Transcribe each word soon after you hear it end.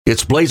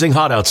It's blazing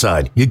hot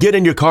outside. You get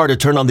in your car to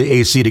turn on the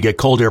AC to get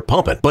cold air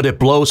pumping, but it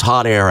blows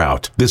hot air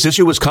out. This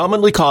issue is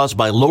commonly caused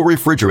by low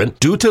refrigerant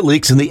due to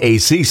leaks in the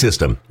AC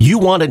system. You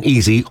want an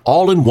easy,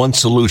 all-in-one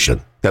solution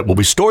that will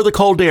restore the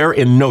cold air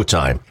in no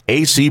time.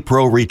 AC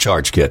Pro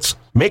Recharge Kits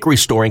make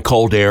restoring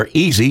cold air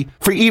easy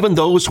for even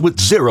those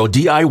with zero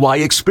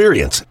DIY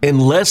experience in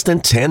less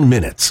than 10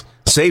 minutes.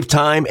 Save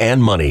time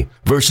and money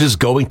versus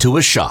going to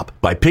a shop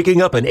by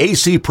picking up an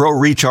AC Pro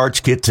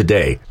Recharge Kit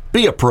today.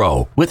 Be a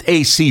pro with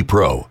AC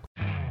Pro.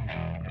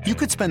 You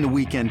could spend the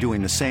weekend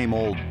doing the same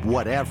old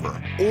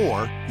whatever,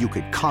 or you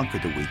could conquer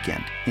the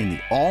weekend in the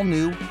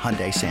all-new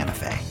Hyundai Santa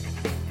Fe.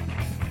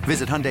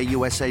 Visit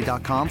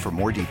HyundaiUSA.com for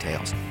more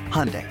details.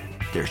 Hyundai,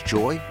 there's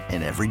joy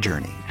in every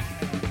journey.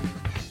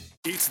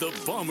 It's the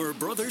Bomber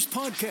Brothers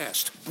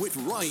Podcast with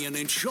Ryan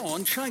and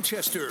Sean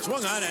Chichester.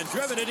 Swung on and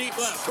driven to deep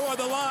left toward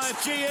the line.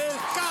 She is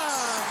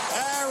gone.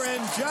 Aaron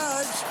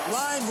Judge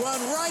lined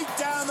one right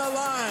down the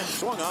line.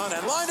 Swung on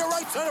and lined to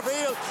right center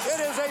field.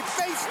 It is a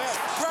base hit.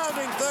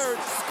 Grounding third.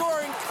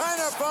 Scoring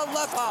Tanner for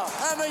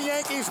Lepa. And the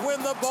Yankees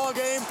win the ball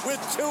game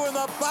with 2 in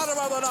the bottom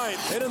of the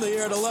ninth. Hit in the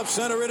air to left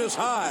center. It is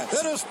high.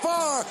 It is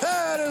far.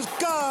 It is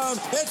gone.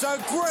 It's a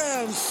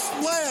grand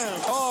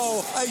slam.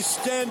 Oh, a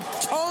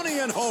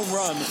Stantonian home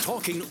run.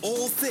 Talking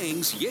all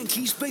things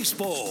Yankees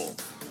baseball.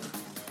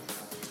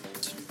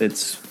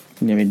 It's,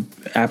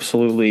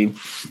 absolutely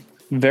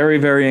very,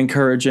 very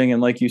encouraging.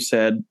 And like you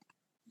said,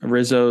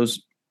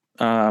 Rizzo's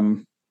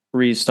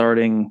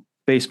restarting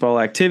baseball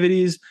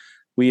activities.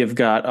 We have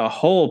got a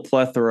whole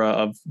plethora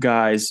of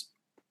guys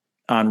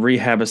on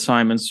rehab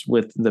assignments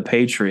with the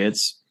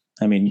Patriots.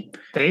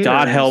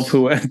 God help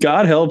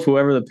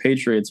whoever the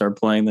Patriots are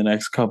playing the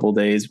next couple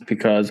days,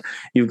 because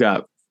you've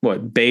got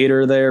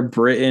Bader there,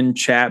 Britton,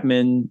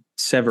 Chapman,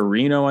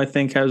 Severino, I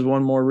think, has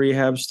one more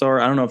rehab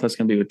start. I don't know if that's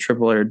going to be with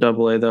AAA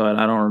or AA, though.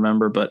 I don't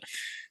remember. But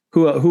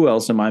who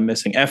else am I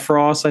missing?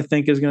 Efros, I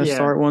think, is going to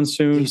start one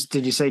soon.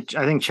 Did you say?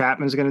 I think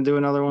Chapman's going to do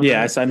another one.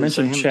 Yeah, I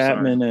mentioned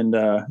Chapman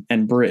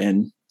and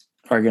Britton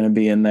are going to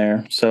be in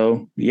there.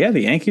 So yeah,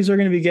 the Yankees are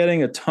going to be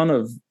getting a ton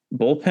of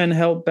bullpen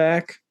help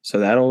back. So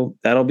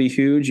that'll be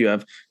huge. You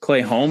have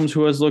Clay Holmes,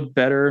 who has looked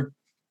better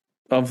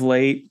of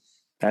late.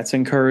 That's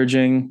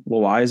encouraging.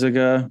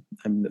 Loizaga.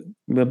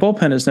 The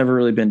bullpen has never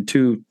really been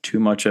too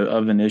much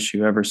of an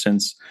issue ever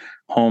since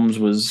Holmes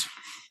was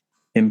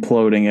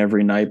imploding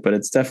every night, but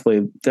it's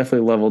definitely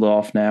leveled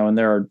off now, and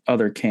there are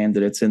other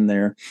candidates in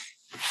there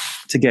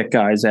to get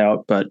guys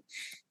out. But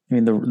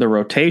the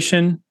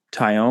rotation,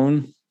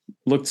 Tyone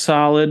looked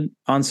solid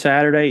on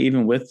Saturday,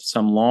 even with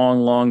some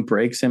long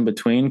breaks in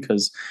between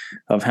because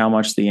of how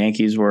much the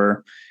Yankees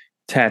were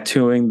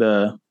tattooing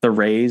the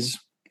Rays.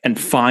 And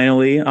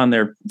finally, on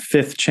their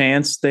 5th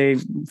chance, they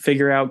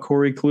figure out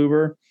Corey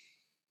Kluber,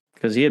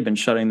 because he had been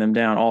shutting them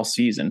down all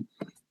season.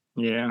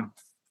 Yeah.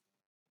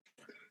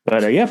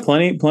 But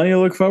plenty to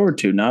look forward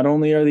to. Not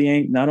only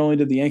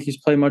did the Yankees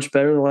play much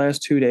better the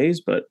last 2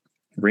 days, but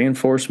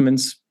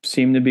reinforcements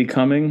seem to be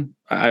coming.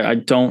 I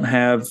don't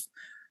have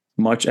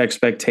much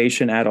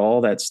expectation at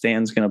all that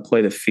Stan's going to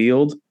play the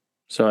field,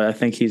 so I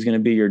think he's going to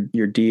be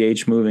your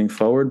DH moving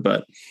forward.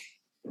 But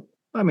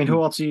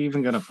who else are you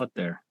even going to put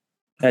there?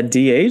 At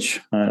DH?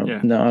 I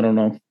don't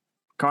know.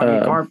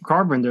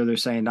 Carpenter, they're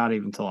saying not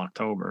even till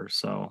October.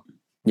 So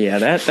yeah,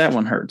 that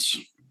one hurts.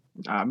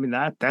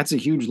 That's a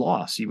huge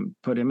loss. You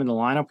put him in the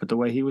lineup with the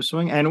way he was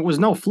swinging, and it was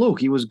no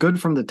fluke. He was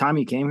good from the time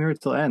he came here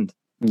till the end.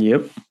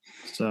 Yep.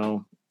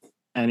 So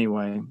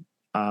anyway,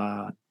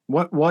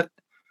 what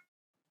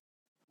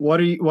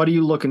are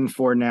you looking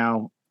for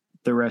now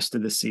the rest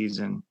of the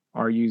season?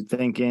 Are you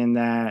thinking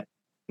that?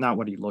 Not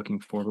what are you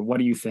looking for, but what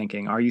are you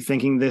thinking? Are you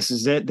thinking this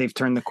is it? They've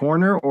turned the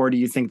corner, or do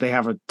you think they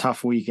have a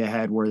tough week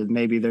ahead where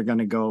maybe they're going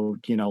to go,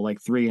 like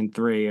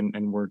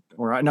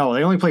 3-3 no,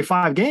 they only play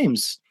 5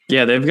 games.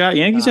 Yeah,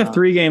 Yankees have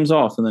 3 games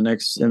off in the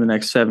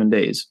next 7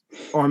 days.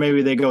 Or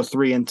maybe they go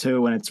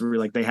 3-2 and it's really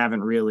like they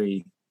haven't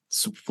really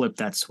flipped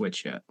that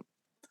switch yet.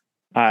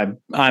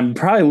 I'm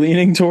probably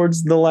leaning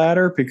towards the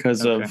latter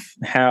because of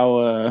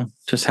how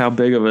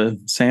big of a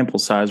sample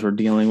size we're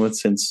dealing with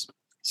since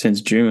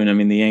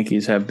June. The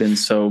Yankees have been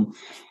so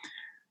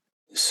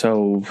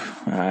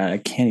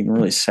I can't even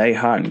really say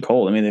hot and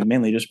cold. They've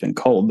mainly just been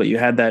cold, but you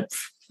had that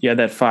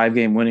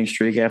 5-game winning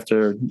streak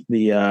after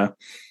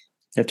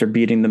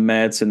beating the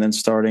Mets, and then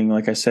starting,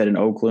 like I said, in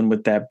Oakland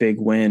with that big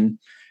win,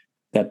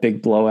 that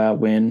big blowout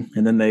win,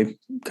 and then they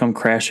come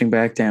crashing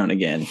back down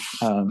again.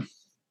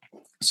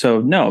 So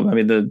no,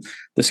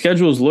 the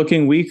schedule is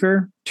looking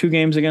weaker. 2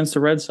 games against the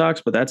Red Sox,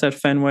 but that's at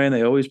Fenway, and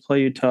they always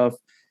play you tough.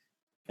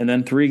 And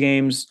then 3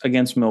 games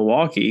against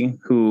Milwaukee,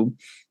 who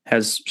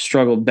has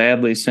struggled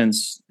badly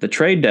since the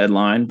trade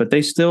deadline, but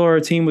they still are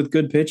a team with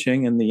good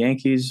pitching, and the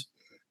Yankees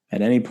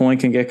at any point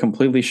can get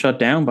completely shut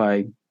down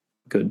by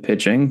good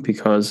pitching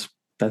because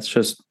that's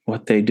just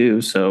what they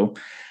do. So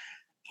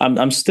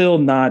I'm still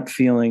not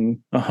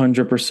feeling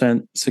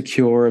 100%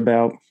 secure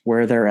about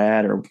where they're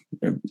at, or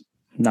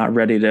not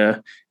ready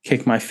to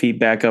kick my feet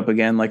back up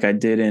again like I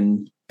did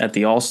at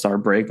the All-Star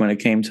break when it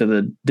came to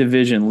the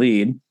division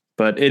lead.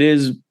 But it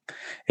is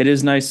it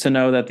is nice to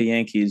know that the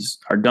Yankees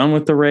are done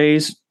with the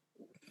Rays,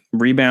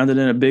 rebounded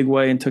in a big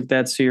way and took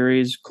that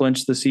series,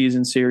 clinched the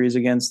season series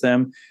against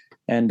them,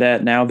 and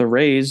that now the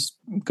Rays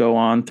go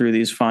on through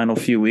these final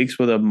few weeks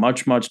with a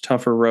much, much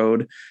tougher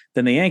road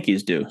than the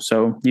Yankees do.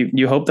 So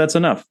you hope that's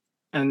enough.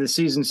 And the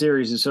season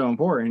series is so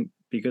important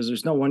because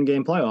there's no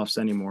 1-game playoffs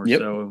anymore. Yep.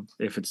 So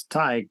if it's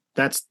tied,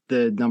 that's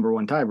the number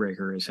one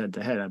tiebreaker is head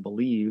to head, I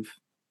believe.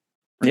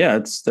 Yeah,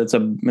 it's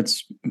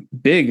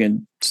big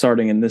and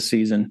starting in this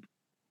season.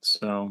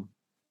 So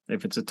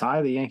if it's a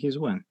tie, the Yankees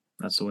win.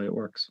 That's the way it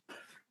works.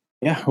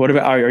 Yeah. What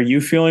about, are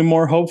you feeling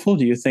more hopeful?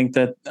 Do you think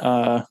that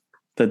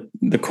that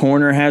the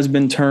corner has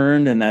been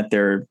turned and that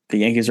the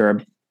Yankees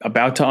are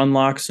about to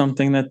unlock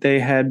something that they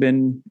had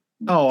been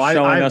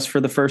showing us for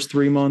the first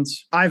 3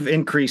 months? I've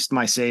increased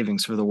my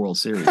savings for the World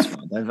Series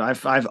fund.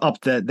 I've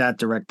upped that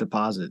direct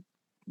deposit.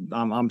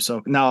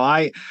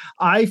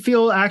 I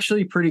feel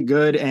actually pretty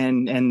good,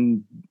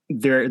 and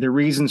the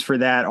reasons for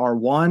that are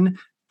one,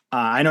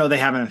 I know they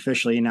haven't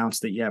officially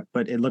announced it yet,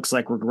 but it looks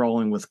like we're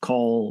rolling with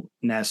Cole,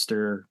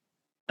 Nestor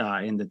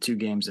in the 2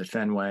 games at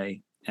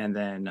Fenway, and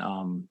then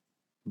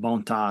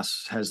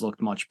Montas has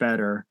looked much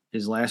better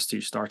his last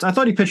 2 starts. I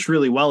thought he pitched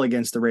really well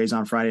against the Rays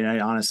on Friday night.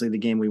 Honestly, the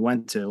game we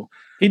went to,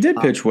 he did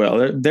pitch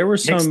well. There were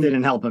some Hicks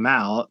didn't help him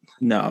out.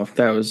 No,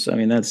 that's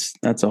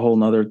a whole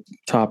nother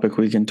topic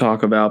we can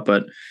talk about.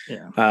 But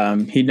yeah,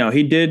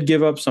 he did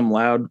give up some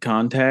loud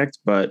contact,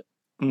 but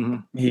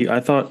I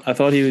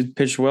thought he would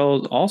pitch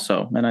well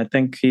also, and I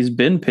think he's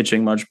been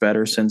pitching much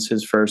better since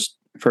his first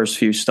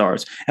few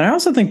starts. And I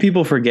also think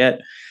people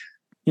forget,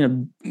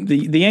 the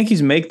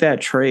Yankees make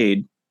that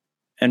trade.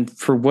 And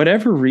for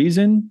whatever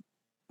reason,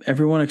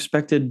 everyone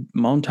expected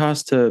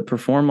Montas to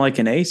perform like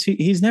an ace.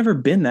 He's never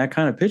been that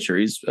kind of pitcher.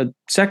 He's a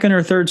second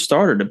or third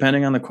starter,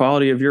 depending on the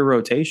quality of your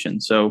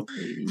rotation. So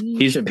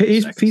he's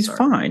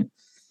fine.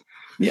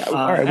 Yeah.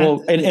 All right.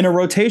 Well, in a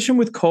rotation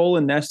with Cole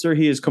and Nestor,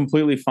 he is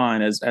completely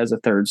fine as a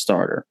third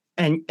starter.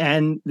 And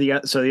the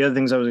other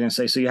things I was going to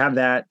say. So you have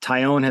that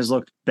Tyone has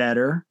looked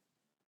better.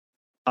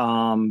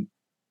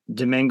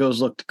 Domingo's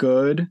looked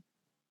good.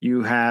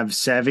 You have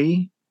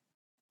Sevy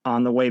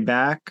on the way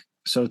back.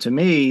 So to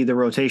me, the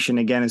rotation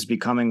again is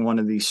becoming one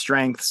of these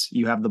strengths.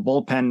 You have the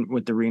bullpen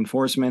with the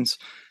reinforcements.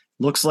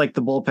 Looks like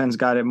the bullpen's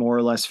got it more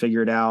or less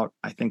figured out.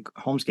 I think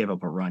Holmes gave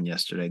up a run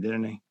yesterday,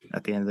 didn't he?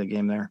 At the end of the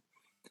game there.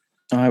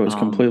 I was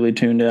completely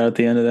tuned out at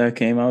the end of that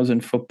game. I was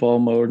in football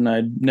mode, and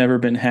I'd never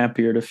been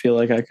happier to feel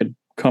like I could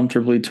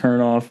comfortably turn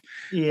off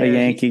a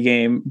Yankee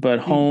game. But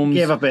Holmes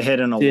gave up a hit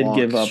and a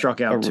walk, struck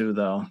out 2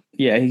 though.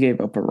 Yeah, he gave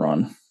up a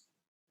run.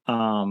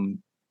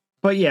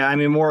 But yeah, I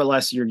mean, more or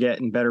less, you're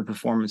getting better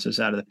performances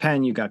out of the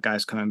pen. You got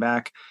guys coming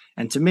back.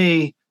 And to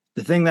me,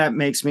 the thing that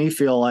makes me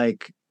feel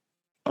like,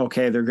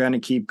 okay, they're going to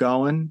keep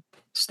going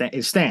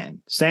is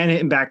Stan. Stan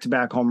hitting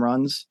back-to-back home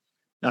runs,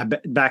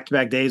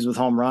 back-to-back days with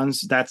home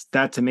runs. That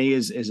to me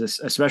is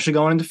especially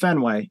going into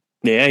Fenway.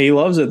 Yeah, he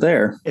loves it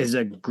there. Is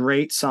a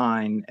great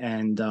sign.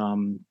 And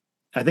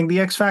I think the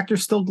X factor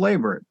is still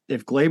Glaber.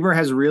 If Glaber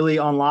has really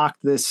unlocked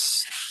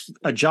this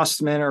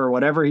adjustment or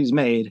whatever he's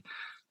made,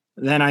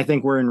 then I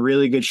think we're in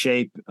really good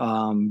shape.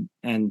 And,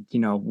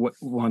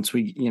 once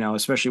we,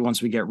 especially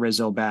once we get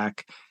Rizzo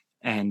back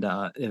and,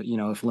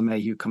 if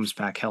LeMahieu comes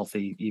back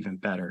healthy, even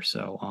better.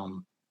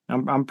 So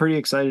I'm pretty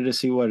excited to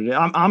see what it is.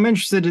 I'm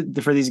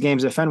interested for these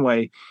games at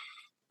Fenway.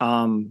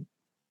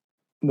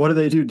 What do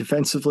they do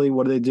defensively?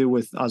 What do they do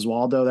with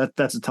Oswaldo?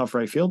 That's a tough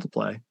right field to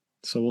play.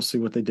 So we'll see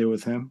what they do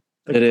with him.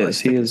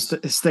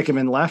 Stick him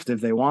in left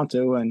if they want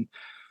to. And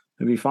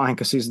it'd be fine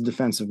because he's a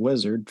defensive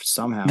wizard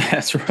somehow.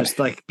 That's right. Just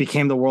like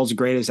became the world's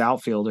greatest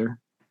outfielder.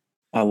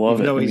 I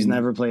love it. Though he's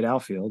never played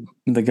outfield.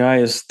 The guy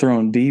is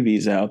throwing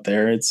BBs out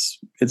there. It's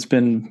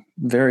been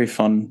very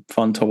fun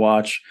to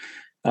watch.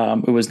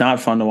 It was not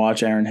fun to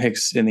watch Aaron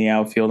Hicks in the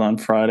outfield on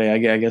Friday.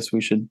 I guess we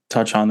should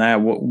touch on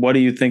that. What do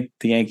you think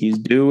the Yankees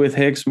do with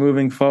Hicks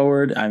moving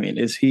forward? I mean,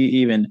 is he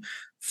even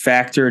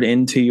factored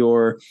into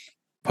your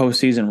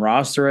postseason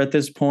roster at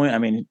this point? I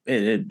mean,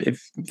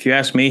 if you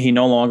ask me, he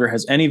no longer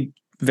has any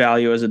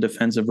value as a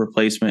defensive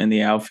replacement in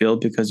the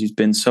outfield because he's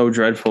been so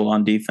dreadful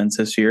on defense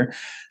this year.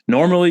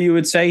 Normally, you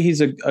would say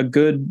he's a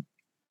good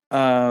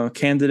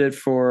candidate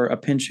for a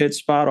pinch hit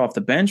spot off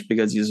the bench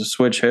because he's a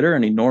switch hitter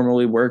and he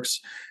normally works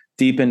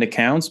deep into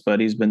counts, but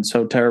he's been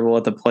so terrible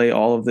at the plate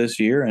all of this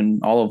year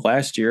and all of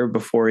last year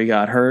before he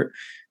got hurt.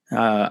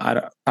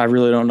 I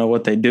really don't know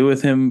what they do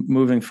with him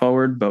moving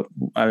forward, but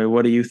I mean,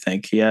 what do you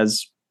think? He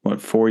has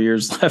 4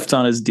 years left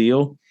on his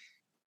deal?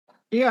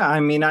 Yeah, I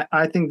mean,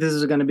 I think this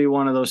is going to be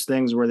one of those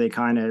things where they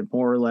kind of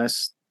more or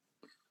less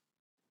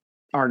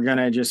are going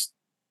to just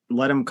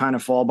let him kind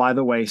of fall by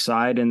the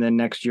wayside, and then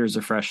next year's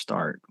a fresh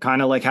start.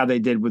 Kind of like how they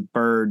did with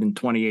Bird in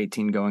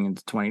 2018 going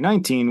into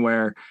 2019,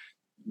 where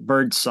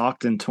Bird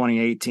sucked in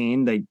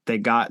 2018. They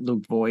got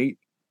Luke Voit.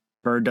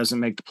 Bird doesn't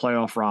make the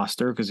playoff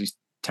roster because he's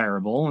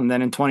terrible. And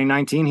then in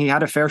 2019, he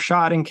had a fair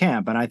shot in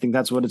camp, and I think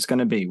that's what it's going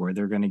to be, where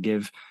they're going to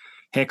give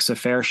Hicks a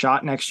fair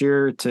shot next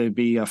year to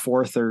be a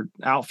 4th or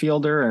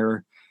outfielder,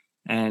 or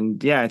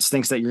And yeah, it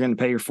stinks that you're going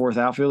to pay your fourth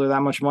outfielder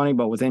that much money,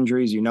 but with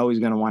injuries, he's going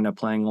to wind up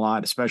playing a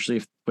lot,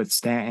 especially with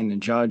Stanton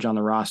and Judge on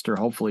the roster.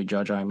 Hopefully,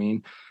 Judge, I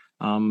mean.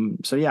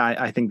 So yeah,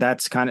 I think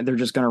that's they're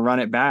just going to run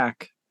it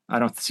back. I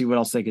don't see what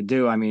else they could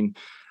do. I mean,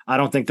 I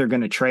don't think they're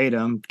going to trade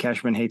him.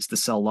 Cashman hates to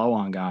sell low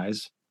on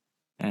guys,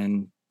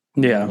 and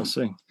yeah, we'll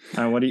see.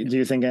 What do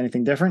you think?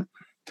 Anything different?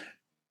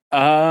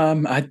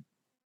 I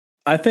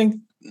think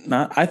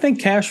not. I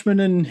think Cashman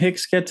and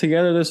Hicks get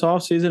together this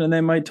offseason and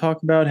they might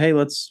talk about, hey,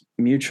 let's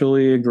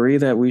mutually agree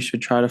that we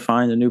should try to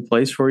find a new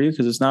place for you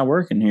because it's not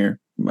working here.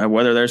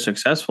 Whether they're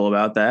successful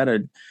about that.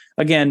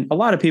 Again, a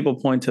lot of people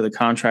point to the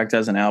contract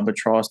as an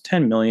albatross.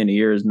 $10 million a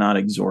year is not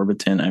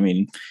exorbitant. I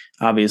mean,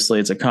 obviously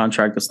it's a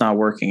contract that's not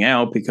working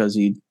out because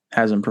he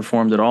hasn't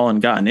performed at all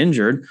and gotten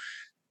injured.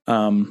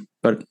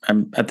 But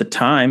at the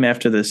time,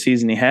 after the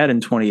season he had in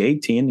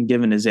 2018, and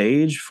given his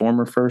age,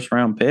 former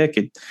first-round pick,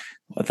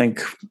 I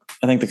think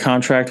the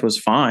contract was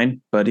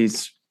fine, but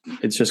it's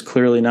just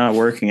clearly not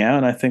working out.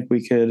 And I think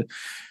we could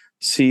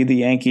see the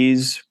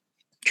Yankees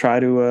try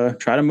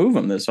to move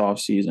him this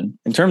offseason.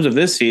 In terms of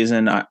this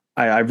season,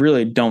 I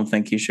really don't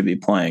think he should be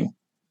playing.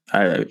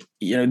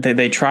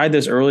 They tried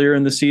this earlier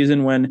in the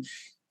season when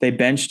they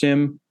benched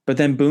him, but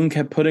then Boone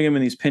kept putting him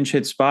in these pinch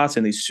hit spots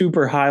and these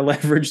super high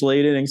leverage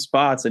late inning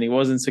spots, and he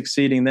wasn't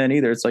succeeding then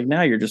either. It's like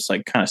now you're just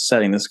like kind of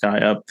setting this guy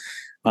up.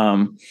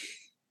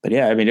 But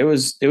yeah, I mean, it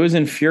was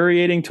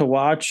infuriating to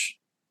watch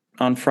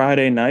on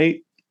Friday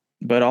night,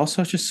 but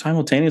also just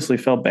simultaneously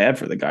felt bad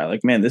for the guy.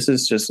 Like, man, this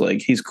is just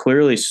like he's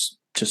clearly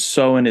just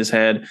so in his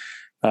head.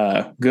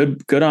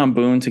 Good on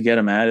Boone to get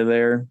him out of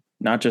there,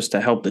 not just to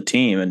help the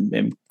team and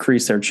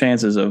increase their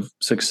chances of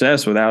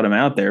success without him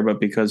out there, but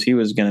because he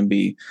was going to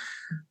be,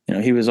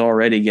 he was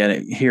already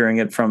hearing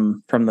it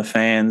from the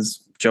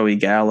fans. Joey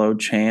Gallo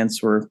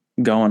chants were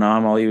going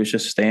on while he was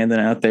just standing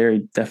out there. He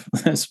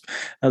definitely that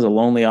was a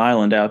lonely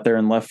island out there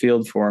in left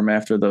field for him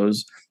after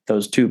those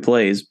two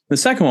plays. The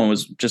second one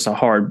was just a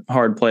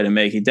hard play to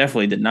make. He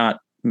definitely did not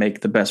make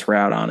the best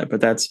route on it,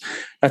 but that's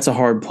a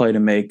hard play to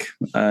make.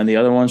 And the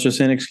other one's just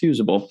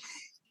inexcusable.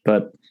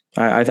 But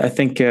I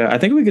think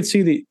we could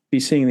be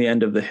seeing the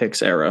end of the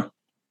Hicks era.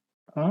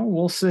 Oh,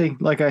 we'll see.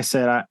 Like I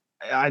said,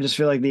 I just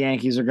feel like the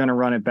Yankees are going to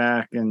run it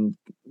back, and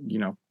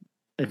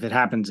if it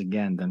happens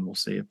again, then we'll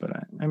see it. But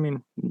I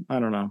mean, I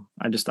don't know.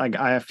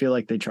 I feel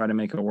like they try to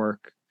make it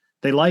work.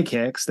 They like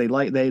Hicks. They've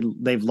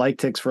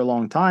liked Hicks for a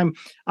long time.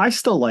 I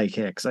still like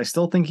Hicks. I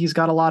still think he's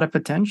got a lot of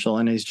potential,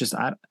 and he's just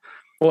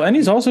and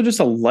he's also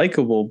just a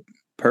likable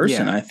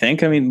person. Yeah. I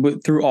think. I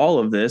mean, through all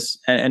of this,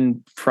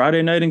 and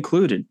Friday night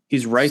included,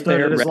 he's right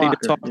there, ready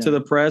to talk to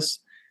the press,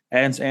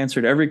 and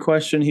answered every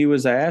question he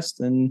was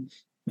asked, and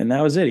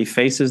that was it. He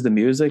faces the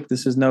music.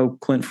 This is no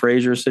Clint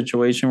Frazier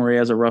situation where he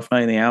has a rough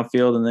night in the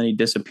outfield and then he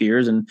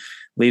disappears and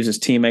leaves his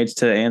teammates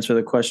to answer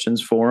the questions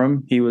for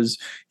him.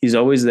 He's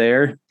always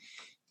there.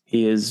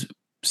 He is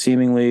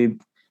seemingly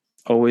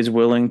always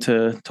willing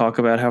to talk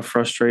about how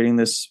frustrating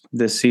this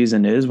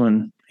season is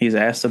when he's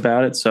asked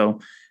about it.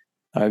 So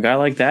a guy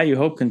like that, you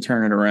hope, can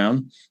turn it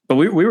around. But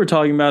we were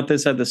talking about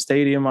this at the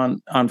stadium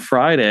on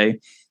Friday.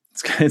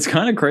 It's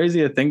kind of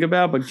crazy to think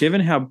about, but given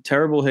how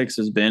terrible Hicks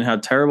has been, how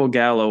terrible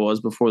Gallo was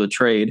before the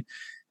trade,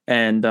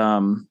 and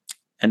now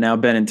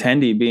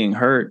Benintendi being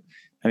hurt,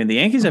 I mean, the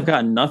Yankees have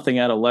gotten nothing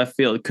out of left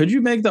field. Could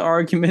you make the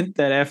argument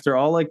that after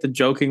all like the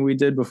joking we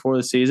did before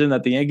the season,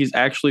 that the Yankees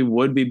actually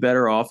would be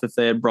better off if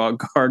they had brought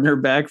Gardner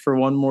back for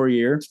one more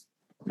year?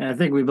 And I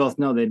think we both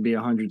know they'd be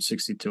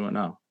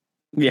 162-0.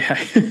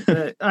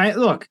 Yeah.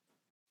 Look,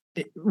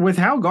 with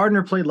how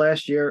Gardner played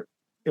last year,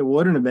 it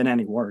wouldn't have been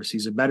any worse.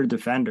 He's a better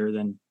defender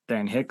than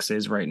Hicks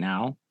is right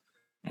now.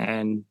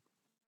 And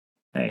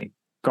hey,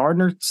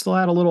 Gardner still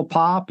had a little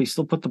pop. He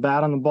still put the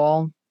bat on the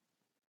ball.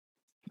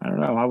 I don't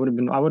know. I would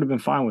have been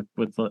fine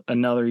with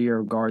another year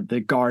of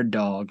the guard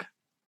dog.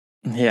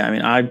 Yeah, I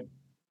mean, I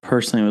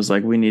personally was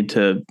like, we need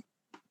to,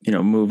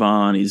 move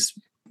on.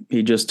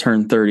 He just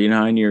turned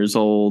 39 years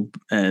old,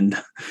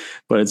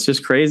 but it's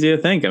just crazy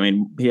to think. I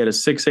mean, he had a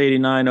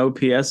 689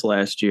 OPS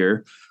last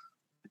year.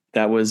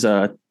 That was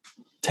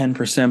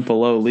 10%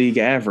 below league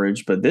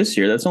average, but this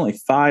year that's only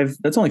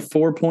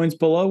 4 points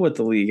below what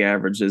the league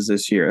average is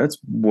this year. That's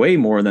way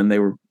more than they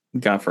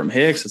got from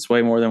Hicks. It's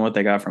way more than what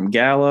they got from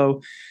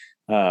Gallo.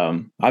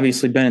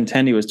 Obviously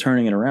Benintendi was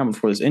turning it around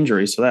before this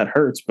injury, so that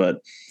hurts.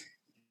 But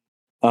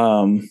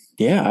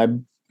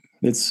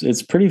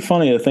it's pretty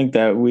funny to think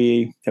that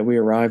we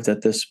arrived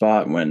at this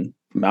spot when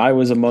I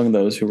was among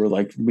those who were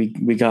like, we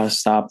got to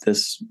stop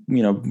this,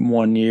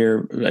 1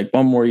 year, like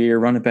one more year,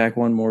 run it back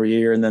one more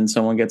year. And then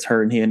someone gets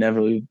hurt and he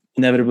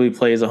inevitably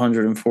plays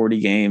 140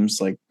 games.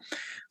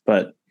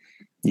 But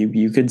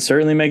you could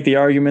certainly make the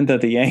argument that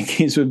the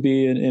Yankees would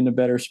be in a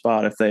better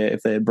spot if they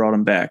had brought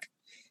him back.